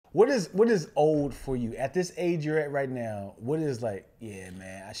What is old for you at this age you're at right now? What is like? Yeah,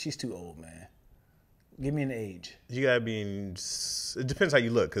 man, she's too old, man. Give me an age. You gotta be in. It depends how you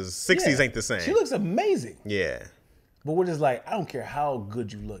look, because 60s ain't the same. She looks amazing. Yeah. But what is like? I don't care how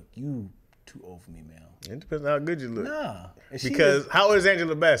good you look. You too old for me, man. It depends on how good you look. Nah. Because how old is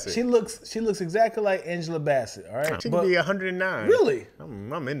Angela Bassett? She looks exactly like Angela Bassett. All right. She could be 109. Really?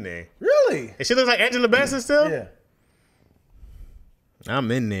 I'm in there. Really? And she looks like Angela Bassett still? Yeah. I'm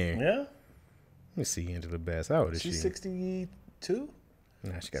in there. Yeah. Let me see Angela Bassett. How old is she? She's 62.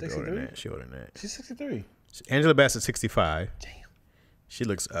 Nah, she got to be older than that. She older than that. She's 63. Angela Bassett, 65. Damn. She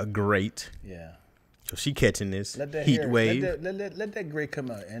looks great. Yeah. So she catching this Let that heat hair, wave. Let that gray come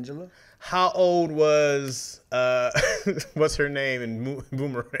out, Angela. How old was what's her name in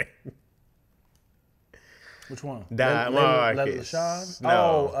Boomerang? Which one? Layla LaShawn?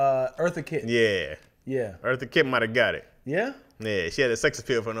 No. Oh, Eartha Kitt. Yeah. Yeah. Eartha Kitt might have got it. Yeah? Yeah, she had a sex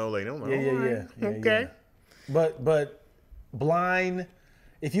appeal for an old lady. I'm like, Yeah. Okay. But blind,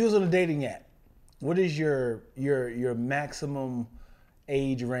 if you was on a dating app, what is your maximum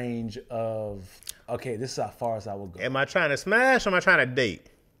age range of, okay, this is how far as I will go? Am I trying to smash or am I trying to date?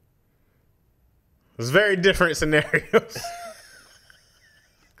 It's very different scenarios.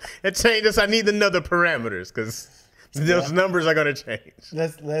 It changes. I need to know the parameters because those numbers are gonna change.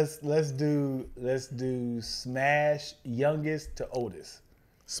 Let's do smash youngest to oldest.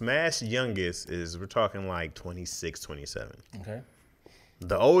 Smash youngest is, we're talking like 26, 27. Okay.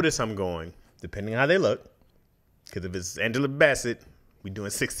 The oldest I'm going, depending on how they look, because if it's Angela Bassett, we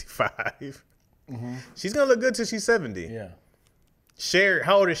doing 65. Mm-hmm. She's gonna look good till she's 70. Yeah. Cher,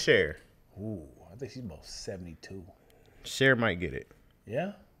 how old is Cher? Ooh, I think she's about 72. Cher might get it.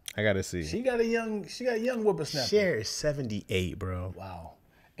 Yeah. I gotta see. She got a young whippersnapper. Cher is 78, bro. Wow.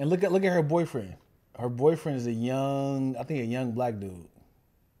 And look at her boyfriend. Her boyfriend is a young black dude.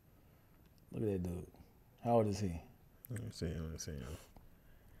 Look at that dude. How old is he? Let me see.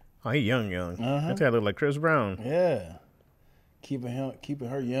 Oh, he young. Uh-huh. That guy look like Chris Brown. Yeah. Keeping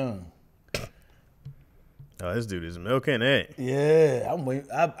her young. Oh, this dude is milking it. Yeah. I'm waiting.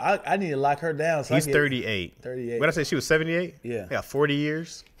 I need to lock her down. So He's 38. 38. What did I say? She was 78? Yeah. Yeah, 40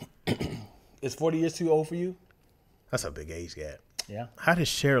 years. Is 40 years too old for you? That's a big age gap. Yeah. How does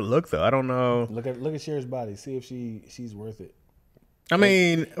Cher look though? I don't know. Look at Cher's body. See if she's worth it. I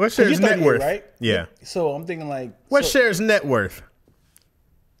mean, what's Cher's You're net 38, worth? right? Yeah. So I'm thinking like, What's Cher's net worth?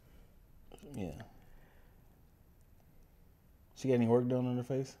 Yeah. She got any work done on her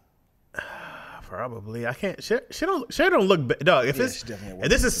face? Probably. I can't. Cher don't look bad. Dog, if she definitely if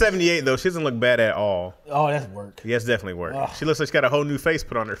this is 78 though, she doesn't look bad at all. Oh, that's work. Yes, definitely work. Oh. She looks like she got a whole new face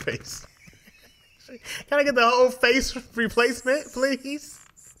put on her face. Can I get the whole face replacement, please?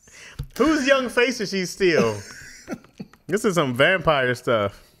 Whose young face is she steal? This is some vampire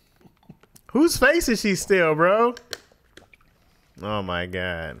stuff. Whose face is she steal, bro? Oh my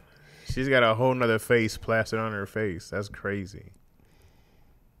God. She's got a whole nother face plastered on her face. That's crazy.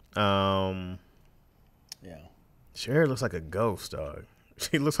 Yeah. Cher looks like a ghost, dog.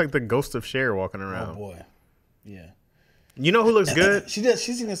 She looks like the ghost of Cher walking around. Oh boy. Yeah. You know who looks good? She does.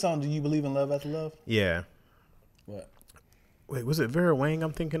 She's singing a song. Do you believe in love after love? Yeah. What? Wait, was it Vera Wang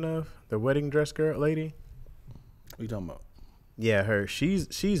I'm thinking of? The wedding dress girl lady? What are you talking about? Yeah, her.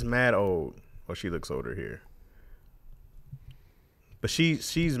 She's mad old. Well, she looks older here. But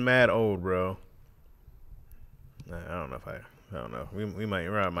she's mad old, bro. I don't know if I don't know. We might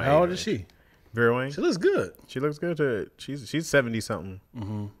ride my. How old is she? Vera Wang. She looks good. She looks good to. She's 70 something.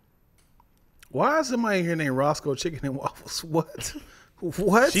 Mm-hmm. Why is somebody here named Roscoe Chicken and Waffles? What?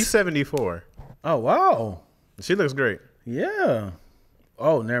 What? She's 74. Oh wow. She looks great. Yeah.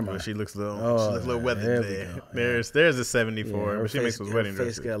 Oh, never mind. But she looks a little weathered there. There's a 74. Yeah, but she makes those wedding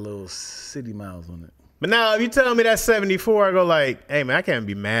dresses. dresses. Got little city miles on it. But now, if you tell me that's 74, I go like, hey, man, I can't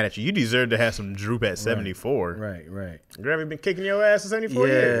be mad at you. You deserve to have some droop at 74. Right. Gravy been kicking your ass for 74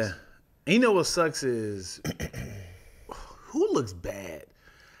 years. And you know what sucks is who looks bad?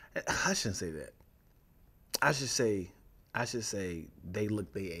 I shouldn't say that. I should say they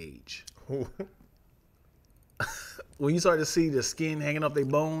look their age. When you start to see the skin hanging up their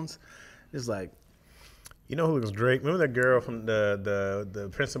bones, it's like, You know who looks great? Remember that girl from the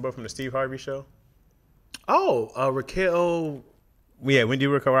principal from the Steve Harvey show? Raquel. Yeah, Wendy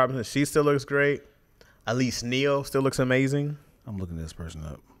Raquel Robinson. She still looks great. Elise Neal still looks amazing. I'm looking this person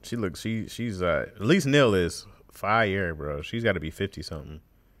up. She's Elise Neal is fire, bro. She's got to be 50 something.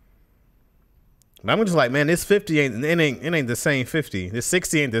 But I'm just like, man, this 50 ain't the same 50. This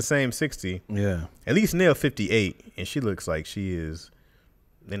 60 ain't the same 60. Yeah. Elise Neal 58, and she looks like she is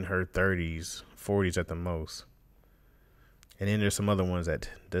in her 30s, 40s at the most. And then there's some other ones that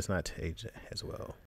does not age as well.